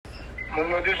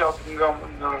Mwen deja pinga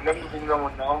moun, lem pinga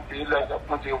moun nan, pe la ap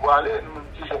monte wale, mwen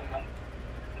ti jen nan.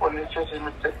 On est cherché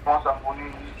mes têtes, ça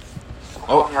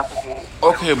Oh,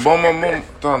 okay, boom.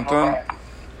 Done.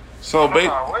 So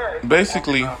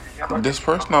basically, this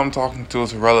person I'm talking to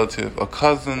is a relative, a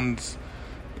cousin's.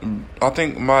 I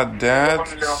think my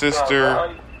dad's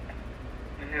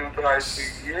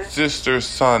sister's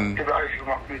son.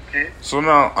 So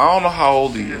now I don't know how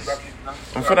old he is.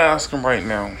 I'm gonna ask him right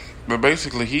now. But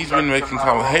basically, he's been making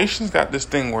comments. Haitians got this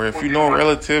thing where if you know a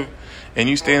relative and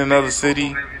you stay in another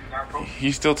city,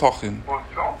 he's still talking.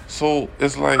 So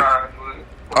it's like,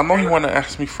 I know he want to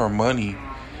ask me for money,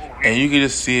 and you can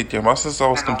just see it there. My sister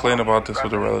always complaining about this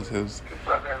with the relatives.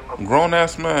 Grown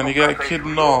ass man, he got a kid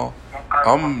and all.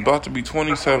 I'm about to be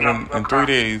 27 in 3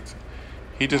 days.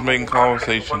 He just making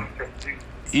conversation.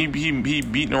 He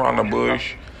beating around the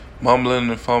bush, mumbling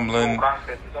and fumbling,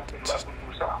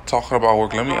 talking about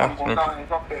work. Let me ask him.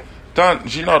 Done.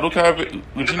 Ginod, look at it.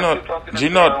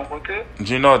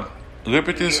 Ginod.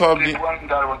 Répétez ça.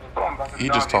 He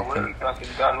just talking.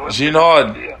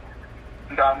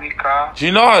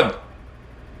 Ginod.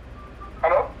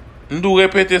 Hello? Ndou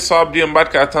répéter ça bien m'bat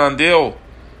qu'attendez ou.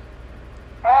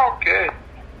 Ah, ok.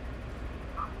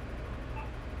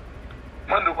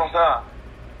 Moi, comme ça.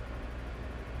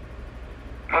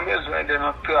 Moi, besoin de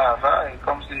notre travail,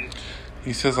 comme si.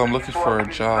 He says, I'm looking for a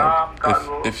job.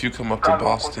 If you come up to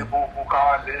Boston,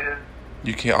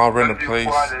 I'll rent a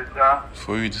place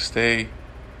for you to stay.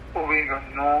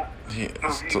 Yeah,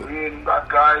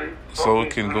 so we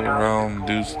can go around,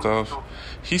 do stuff.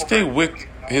 He stayed with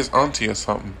his auntie or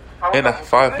something in a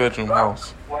 5-bedroom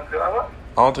house. I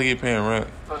don't think he paying rent.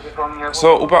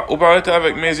 So, ou pa rete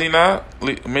avec Mézina?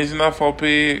 Mézina faut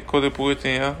payer côté pour rete,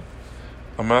 hein?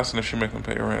 I'm asking if she make him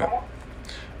pay rent.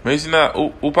 Mézina,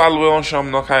 ou pa louer en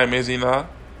chambre dans Kaya Mézina?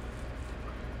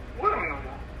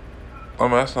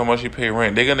 I'm asking how much he pay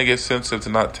rent. They're gonna get sensitive to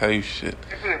not tell you shit.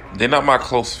 They're not my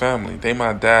close family. They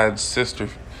my dad's sister,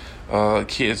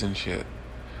 kids and shit.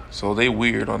 So they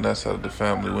weird on that side of the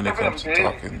family when it comes to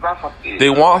talking. He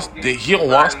don't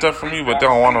want stuff from you, but they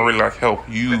don't want to really like help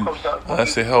you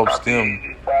unless it helps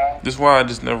them. This is why I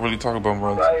just never really talk about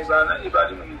my relatives.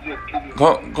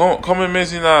 Come in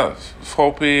Mézina,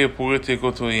 faut payer pour rester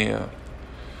côté.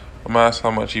 I'm asking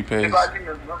how much he pays.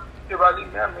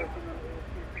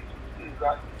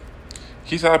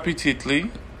 Qui ça petite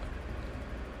li?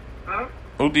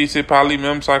 Ou dit c'est pas lui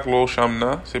même ça que l'eau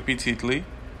chambre, c'est petite li?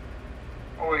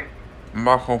 Oui.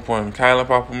 M'a comprendre. Kyle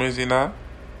pas pour Mézina?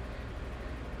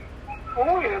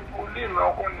 Oui, pour lui, mais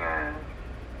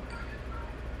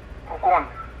on connaît.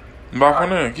 M'a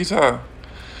connaît. Qui ça?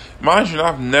 Mind you,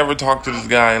 I've never talked to this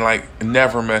guy and like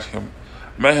never met him.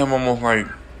 Met him almost like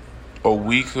a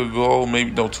week ago,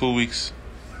 maybe 2 weeks,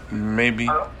 maybe.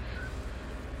 Hello?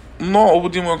 Non, ou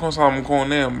dis-moi comme ça, me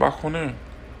connaît, m'a connaît.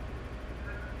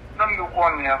 Non, me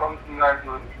connaît, comme tu l'as dit.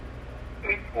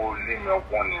 Et pour lui, mais on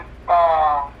connaît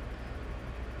pas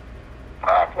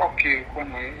rapport qu'il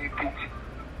connaît,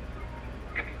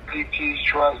 et puis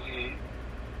choisit.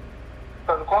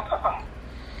 Ça le compte ça?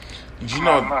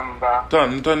 Ginod, t'en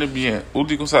bien. Ou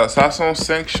dit comme ça sont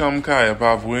 5 chambres kaya,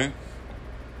 pas vrai?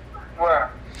 Ouais.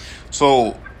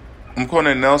 So, me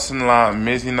connaît Nelson là,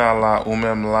 Mézina là, ou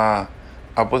même là.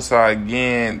 Après ça,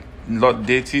 gen l'autre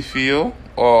déti fio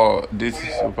ou déti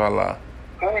fio pas là?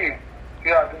 Oui, il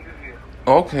y a déti fio.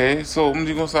 Okay, so me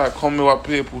dit comme ça, combien va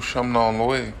payer pour chambre dans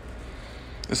l'oué?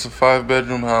 It's a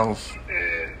 5-bedroom house.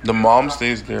 The mom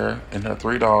stays there and her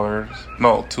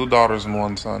 $2 and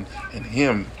 1 son, and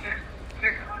him.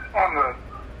 600.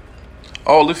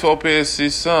 Oh, lui faut payer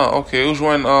 600. Okay, ou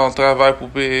joint un travail pour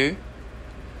payer?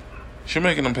 She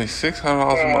making him pay $600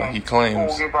 a month, he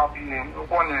claims.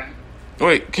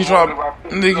 Wait, qui joue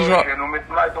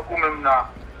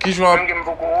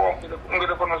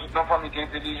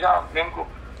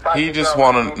He just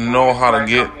want to know how to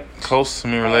get close to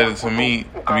me, related to me,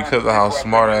 because of how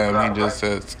smart I am. He just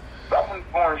says,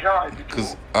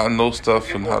 because I know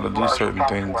stuff and how to do certain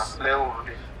things.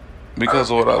 Because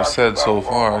of what I've said so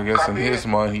far, I guess in his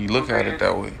mind, he look at it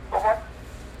that way.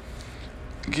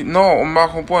 Non, on m'a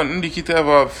compris. On dit qu'il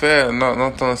va faire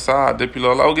dans ça depuis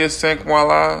là. Là, on a 5 mois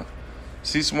là,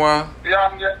 6 mois.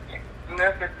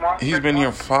 He's been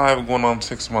here 5 going on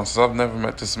 6 months. I've never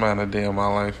met this man a day in my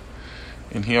life.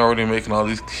 And he already making all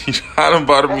these, he's trying to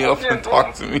butter me up and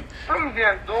talk to me.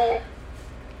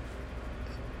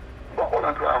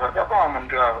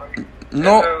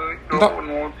 Non,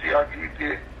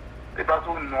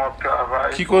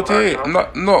 qui côté?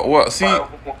 Non, what, si...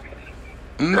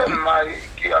 Me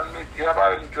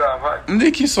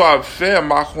dit qu'il soit à faire,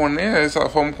 ma connaît, ça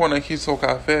faut me connaître qu'il soit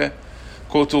à faire.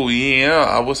 Koto yen,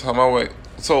 apre sa ma wek.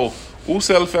 So, ou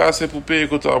sel fè ase pou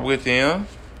peye koto apre ten?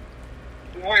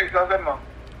 Oui, ça seulement.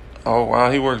 Oh,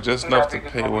 wow, he works just enough to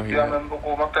pay what he has.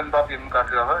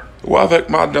 Ou avec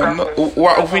madame,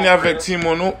 ou vini avec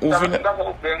Timon, ou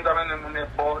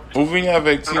vini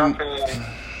avec Timon,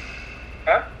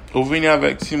 ou vini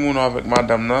avec Timon ou avec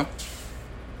madame, non?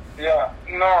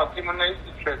 Non, Timon est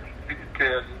ici fait,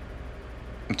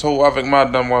 so, ou avec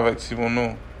madame ou avec Timon,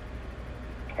 non?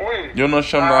 Oui. You're not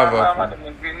chambre avec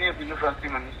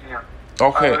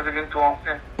ok.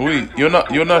 Oui, you're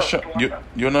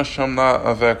not chambre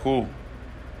avec who?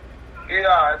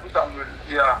 Yeah.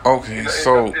 Okay,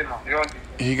 so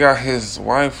he got his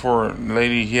wife or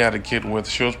lady he had a kid with.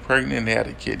 She was pregnant and they had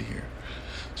a kid here.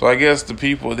 So I guess the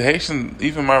people, the Haitians,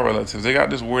 even my relatives, they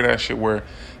got this weird ass shit where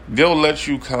they'll let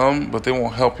you come, but they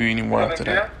won't help you anymore after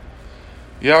that.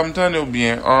 Yeah, I'm telling you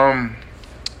bien.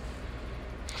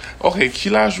 Okay, qui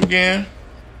l'âge ou gen?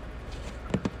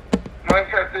 Moi,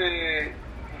 c'était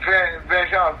 20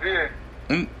 janvier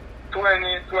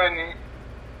 2020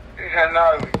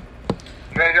 January.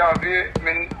 20 janvier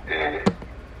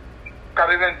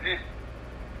 90.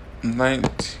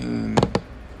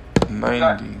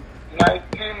 1990.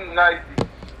 1990.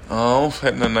 Oh, I'm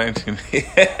fat in the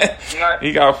 1980.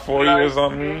 He got 4 years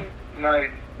on me.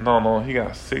 No, he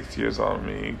got 6 years on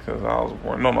me because I was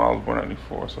born. No, I was born in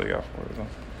 94, so he got 4 years on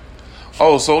me.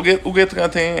 Oh, so o get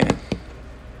 31?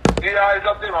 Yeah,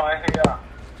 exactement.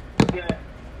 Yeah.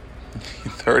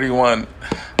 31.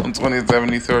 I'm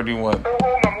 27, he's 31.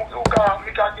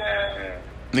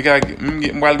 M'gal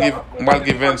give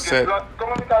 27.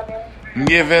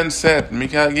 M'gave 27.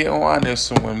 M'gal get on ane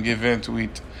sou mwen. M'gave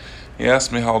 28. He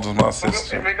asked me how old was my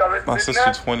sister. My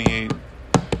sister 28.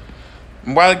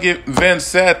 M'gal give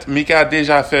 27. M'gal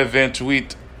deja fait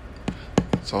 28.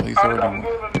 So he's 31.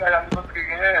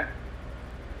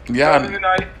 Yeah.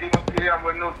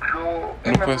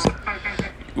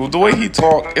 The way he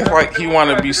talk, it's like he want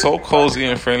to be so cozy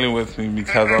and friendly with me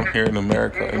because I'm here in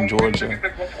America, in Georgia.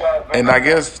 And I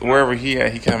guess wherever he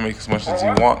at, he can make as much as he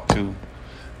want to.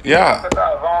 Yeah.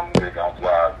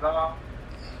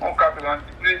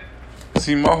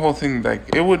 See, my whole thing,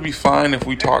 like, it would be fine if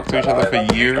we talked to each other for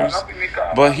years,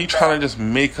 but he trying to just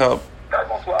make up,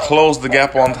 close the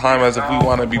gap on time as if we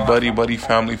want to be buddy,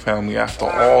 family after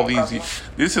all these years.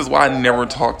 This is why I never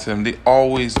talk to him. They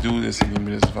always do this and give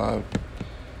me this vibe.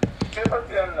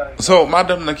 So,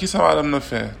 madame,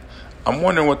 I'm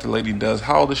wondering what the lady does.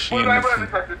 How old is she in the film?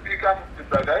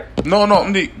 No,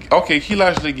 okay, qui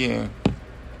l'âge le gen?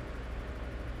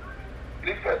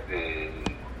 Li fait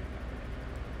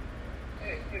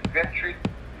 28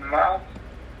 mars.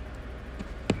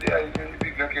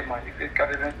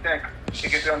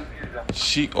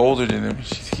 She older than him.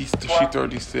 She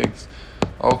 36.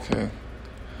 Okay.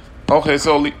 Okay,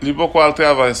 so li beaucoup al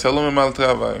travail. C'est le même al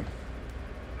travail.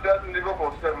 Li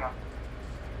beaucoup seulement.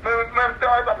 Même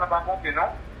travail pas compris, non?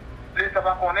 Li ça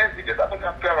pas connaître, si que ça pas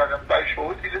travail, pas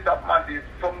chaud, si ça demande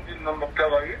somme du nombre de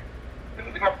travail.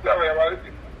 Si m'a travail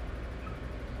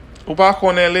ou pas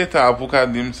connaître l'état pour ka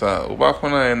dim ça. Ou pas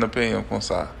connaître un pays comme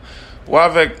ça. Ou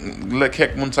avec le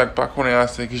quelques moun sa pas connaît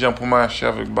assez qui j'en pour marcher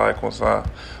avec bail comme ça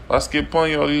parce que pan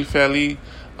yo li fait li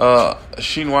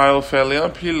chinois yo fait li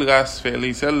en pile race fait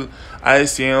li celle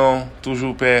haïtien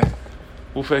toujours paix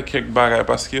ou fait quelques bagages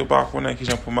parce que yo pas connaît qui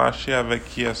j'en pour marcher avec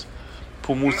qui est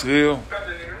pour montrer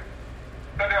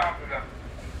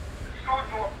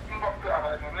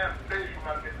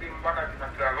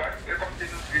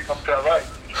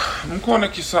je connais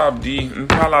qui ça dit, je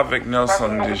parle avec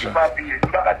Nelson déjà.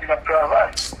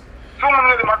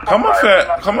 Comment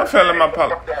faire le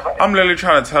parle? I'm literally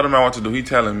trying to tell him what to do. He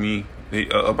telling me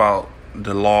about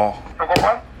the law.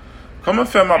 Comment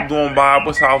faire m'a do un bagay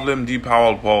pour ça vle me di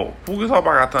parole pour? Pourquoi ça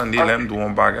pas attendre l'aime do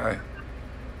un bagay?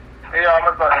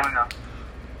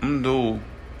 M'do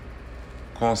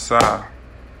comme ça.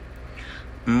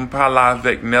 Je parle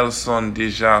avec Nelson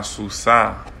déjà sur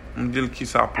ça. Je dis qui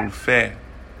ça pour faire.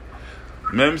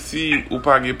 Même si ou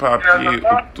pas de papier ou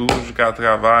tout jusqu'à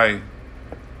travail.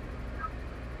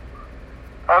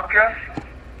 OK.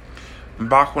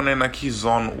 M'pa connait dans qui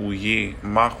zone ou yé.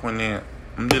 M'pa connait.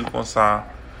 M'dil comme ça.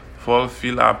 Faut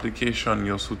fill application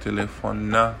yo sur téléphone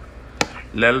nan.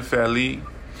 L'el fait li.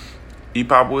 Il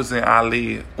pas besoin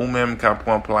aller ou même qu'à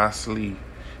prendre place li.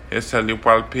 Et c'est lui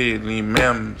pour le payer lui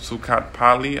même sous carte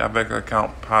Pali avec account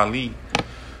Pali.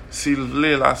 S'il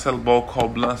voulait la seule bon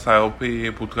coblan ça a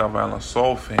payé pour travailler dans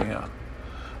son faire.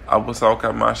 Après ça on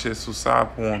peut marcher sur ça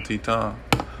pour un petit temps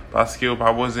parce que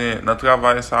pas besoin dans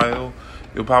travail ça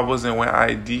yo pas besoin un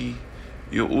ID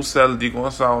yo ou seul dit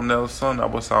comme ça au Nelson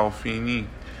après ça on fini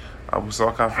Après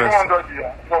ça,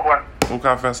 on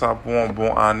peut faire ça pour une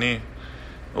bonne année.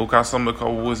 Ou ka semble que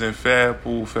vous besoin faire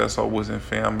pour faire ça vous besoin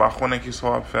faire. Bah connait qui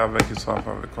soit faire avec qui soit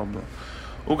faire avec comme.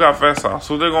 Ou ka faire ça.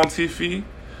 Sous de grande fille,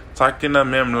 ça qui dans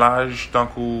même l'âge tant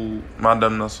que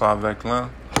madame ne soit avec là,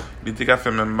 il était qu'à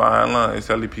faire même bail là et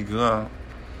c'est les plus grand.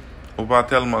 Ou pas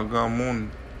tellement grand monde.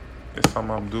 Et ça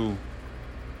m'a dit.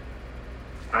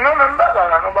 Non même pas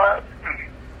là, non pas.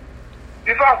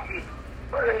 C'est facile.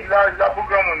 Il a pour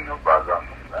grand monde, non pas grand.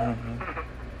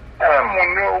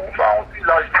 Mon ou pas aussi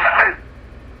l'âge.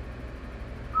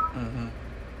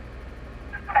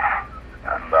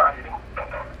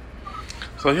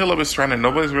 So he's a little bit stranded.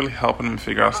 Nobody's really helping him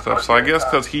figure out stuff. So I guess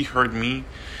because he heard me,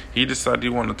 he decided he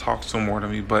wanted to talk some more to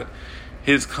me. But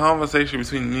his conversation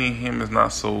between me and him is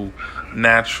not so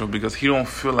natural because he don't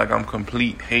feel like I'm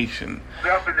complete Haitian.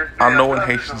 I know when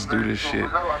Haitians do this shit.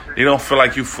 They don't feel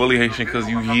like you fully Haitian because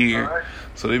you here.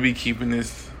 So they be keeping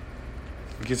this...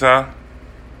 Guitar?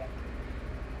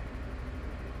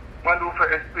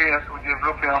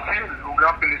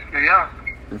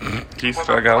 He said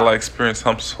I got a lot of experience.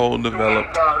 I'm so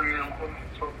developed.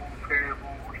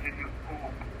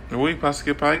 Oui, parce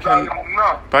que pas can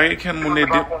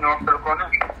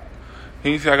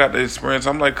he said I got the experience.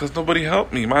 I'm like, cause nobody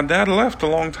helped me. My dad left a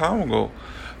long time ago.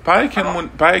 Pas can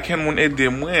moun aider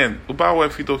moi. Ou pas ouais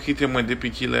fito quitter moi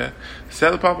depuis qu'il est.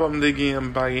 Celle papa me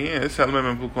dégaine pas rien. Celle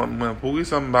même pour compte moi. Pour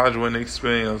ça me ba jouer une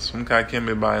expérience. M'ka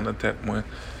kembe ba dans tête moi.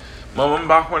 Maman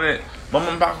ba connaît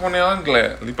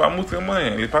anglais. Il pas montré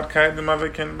moyen. Il pas de cahier de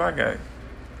avec un bagage.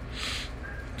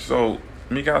 So,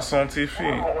 mi ka son ti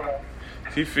fille.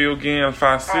 Ti fille au gain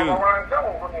facile.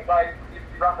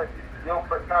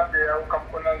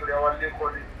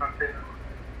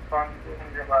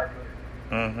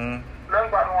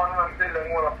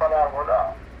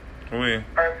 Oui.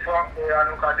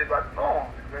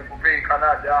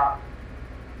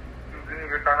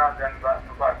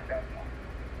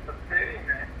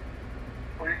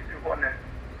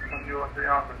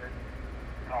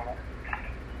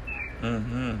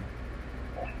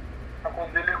 À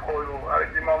cause de l'école,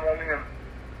 avec des mamans même,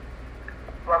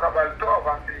 pas capable de tout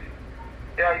avancer.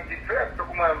 Et avec des frères, tout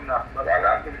comme même là,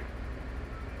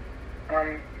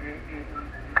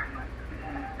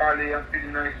 parler un peu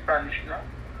dans l'espagnol là,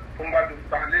 pour me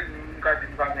parler, nous garder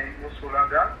une famille au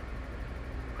Solanda.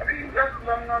 Et puis reste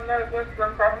dans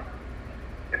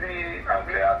et puis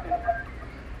anglais à tout.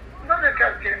 Dans les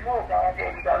quelques mots par rapport à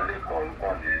l'école,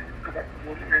 on est tout à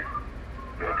fait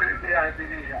l'autorité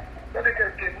intelligente. Dans les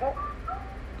quelques mots.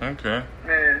 Ok.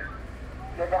 Mais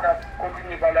je vais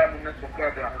continuer par là, nous sommes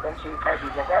là, comme sur le cas du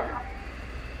papa.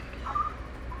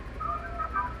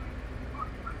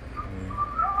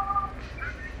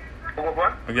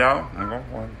 Yeah, I'm going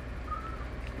for it.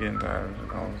 Getting tired of the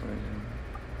conversation.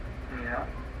 Yeah.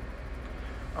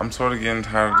 I'm sort of getting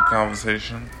tired of the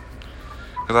conversation.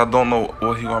 Because I don't know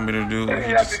what he want me to do.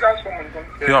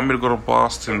 He want me to go to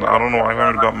Boston. I don't know why he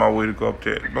want me to go out my way to go up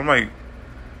there. But I'm like,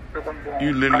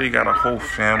 you literally got a whole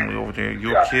family over there.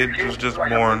 Your kid was just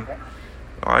born.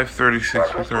 I'm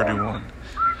 36 or 31.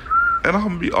 And I'm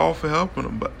going to be all for helping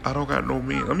him, but I don't got no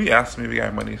means. Let me ask him if he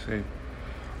got money saved.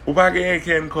 Ou pa gen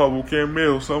ken kob ou ken me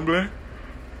ou semble?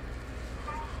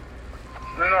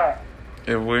 Non.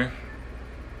 E vwe?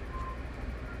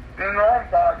 Non,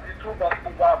 pas du tout, parce que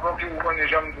avant que vous connaissez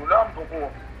jamais tout là, beaucoup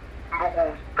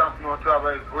tant que nous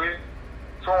travaillons, oui,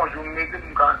 son jour, nous mettons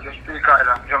quand j'explique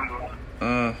là, j'aime tout.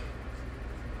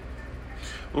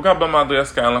 Ou ka ba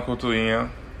madres ka lan koto yin?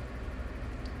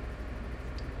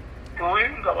 Oui,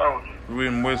 m'kaba. Oui,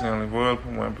 mwes nan, vwe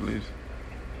pou mwen, please.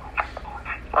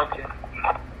 Ok.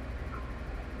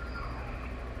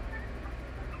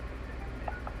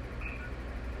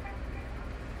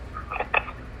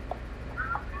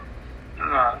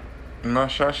 Nan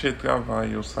chache travay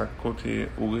yo sa kote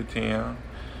ou rete yan.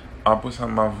 Apre sa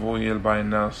ma voye el bay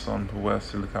Nelson pou wè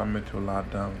si l ka met yo la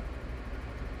dan.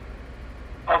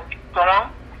 Comment?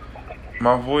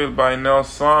 Ma voye el bay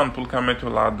Nelson pou l ka met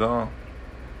yo la dan.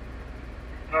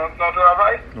 Nan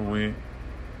travay? Oui.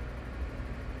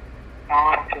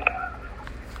 Ok.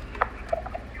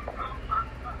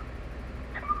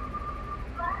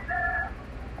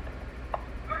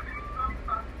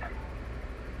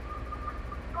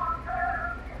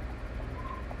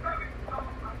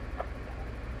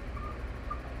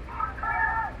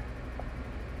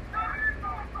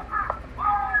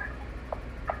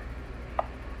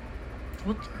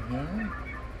 What the hell?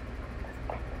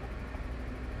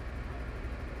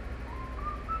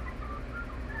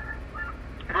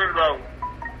 Bravo.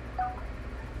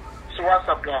 Sur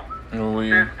WhatsApp là.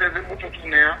 Oui. C'est des mots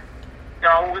tournés, hein. Il y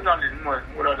a un dans les mots,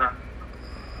 voilà. 'Cause I don't know why he want me to do. He told me he want me to go up there. But I'm like, you literally got a whole family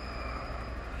over there. Your kid was just born. I'm 36 or 31. And I'm going to be all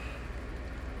for helping him, but I don't got no means. Let me ask him if he got money saved. Ou pa gen ken kob ou ken me ou semble? Non.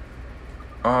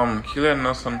 Ki lè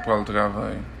Nelson pou al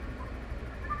travay?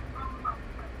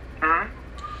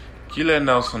 Ki lè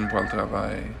Nelson pou al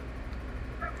travay?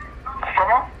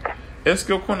 Comment?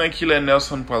 Eske ou konen ki lè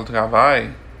Nelson pou al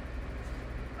travay?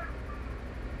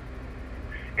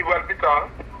 Il va à l'hôpital.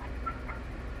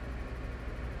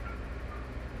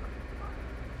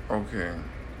 Ok.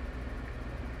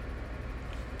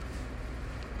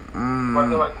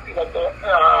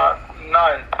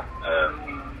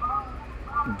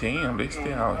 Damn, they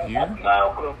stay out here? 9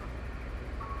 o'clock.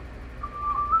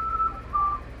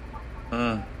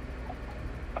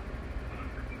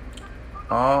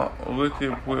 Où était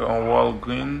pour en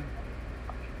Walgreen?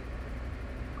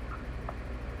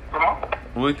 Comment?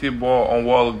 Où était bon en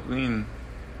Walgreen?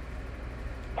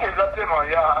 Exactement,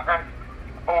 il y a.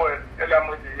 Ouais, elle a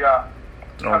moitié, il y a.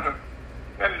 Okay.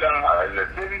 Elle est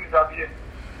déjà bien.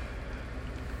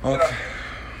 Okay.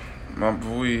 My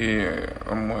boy,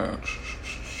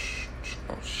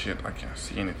 oh shit, I can't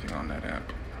see anything on that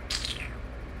app.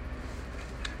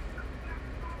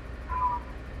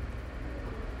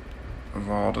 Of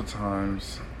all the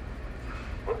times.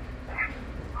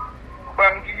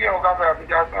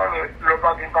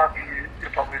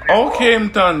 Ok,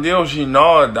 m'tande ou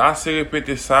Ginod, ase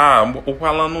repete sa. Ou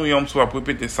palan nou yon msou ap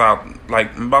repete sa.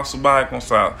 Like, mba sou baye kon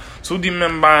sa. Sou di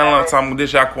men baye lan sa mou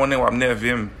deja konen wap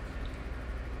nevim.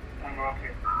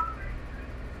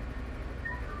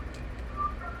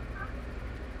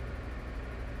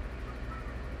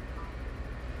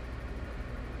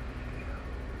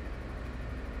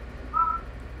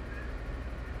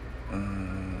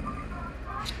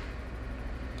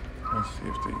 Let's see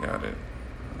if they got it.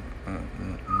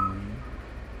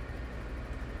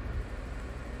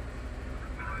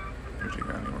 If they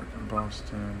got any work in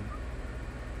Boston.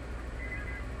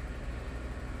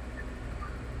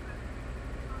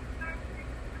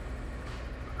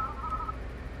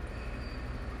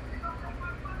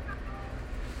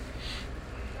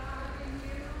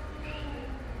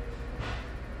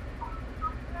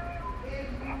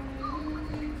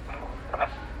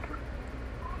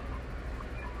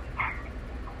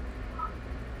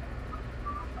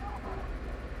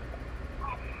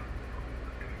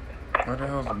 Where the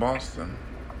hell's Boston?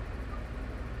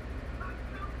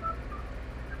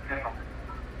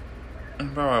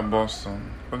 Where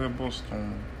Boston? Where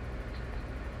Boston?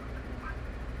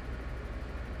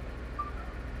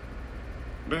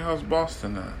 Where the hell's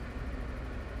Boston at?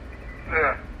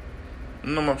 Yeah.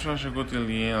 Non, m'a cherché côté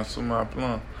lien sur ma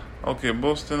plan. Ok,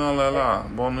 Boston là.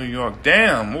 Bon, New York.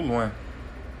 Damn, ou loin.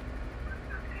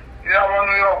 Yeah, bon,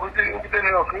 New York. Où t'es New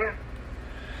York, hein?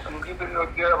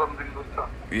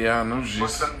 Yeah, no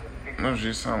gis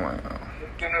sama ya.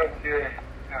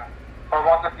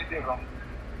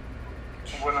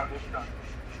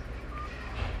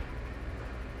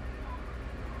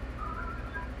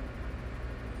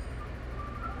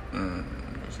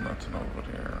 There's nothing over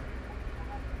there.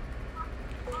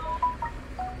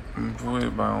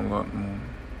 Vou buy um lot more.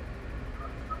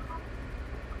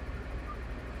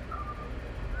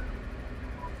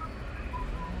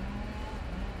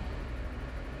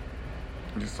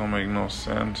 This don't make no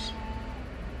sense.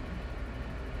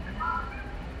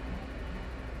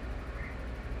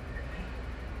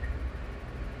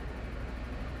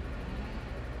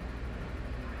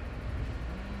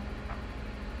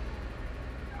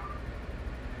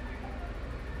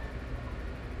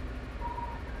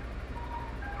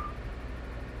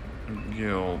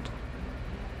 Guild.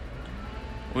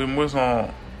 Oui, moi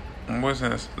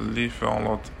c'est les faire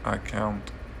l'autre account.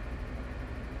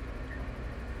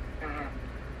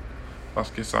 Parce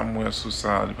que ça mouille sous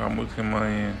ça, il pas montrer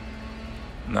moyen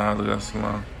dans l'adresse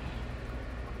là.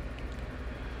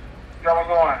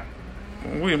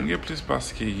 Oui, je plus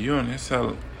parce que yon est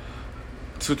celle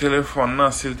sur téléphone là,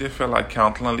 s'il te fait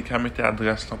l'account là, il can mettre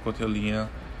l'adresse là côté lien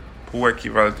pour voir qui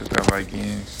va te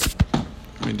travailler.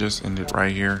 Let me just end it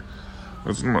right here.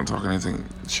 I'm not talking anything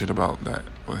shit about that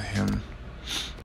with him.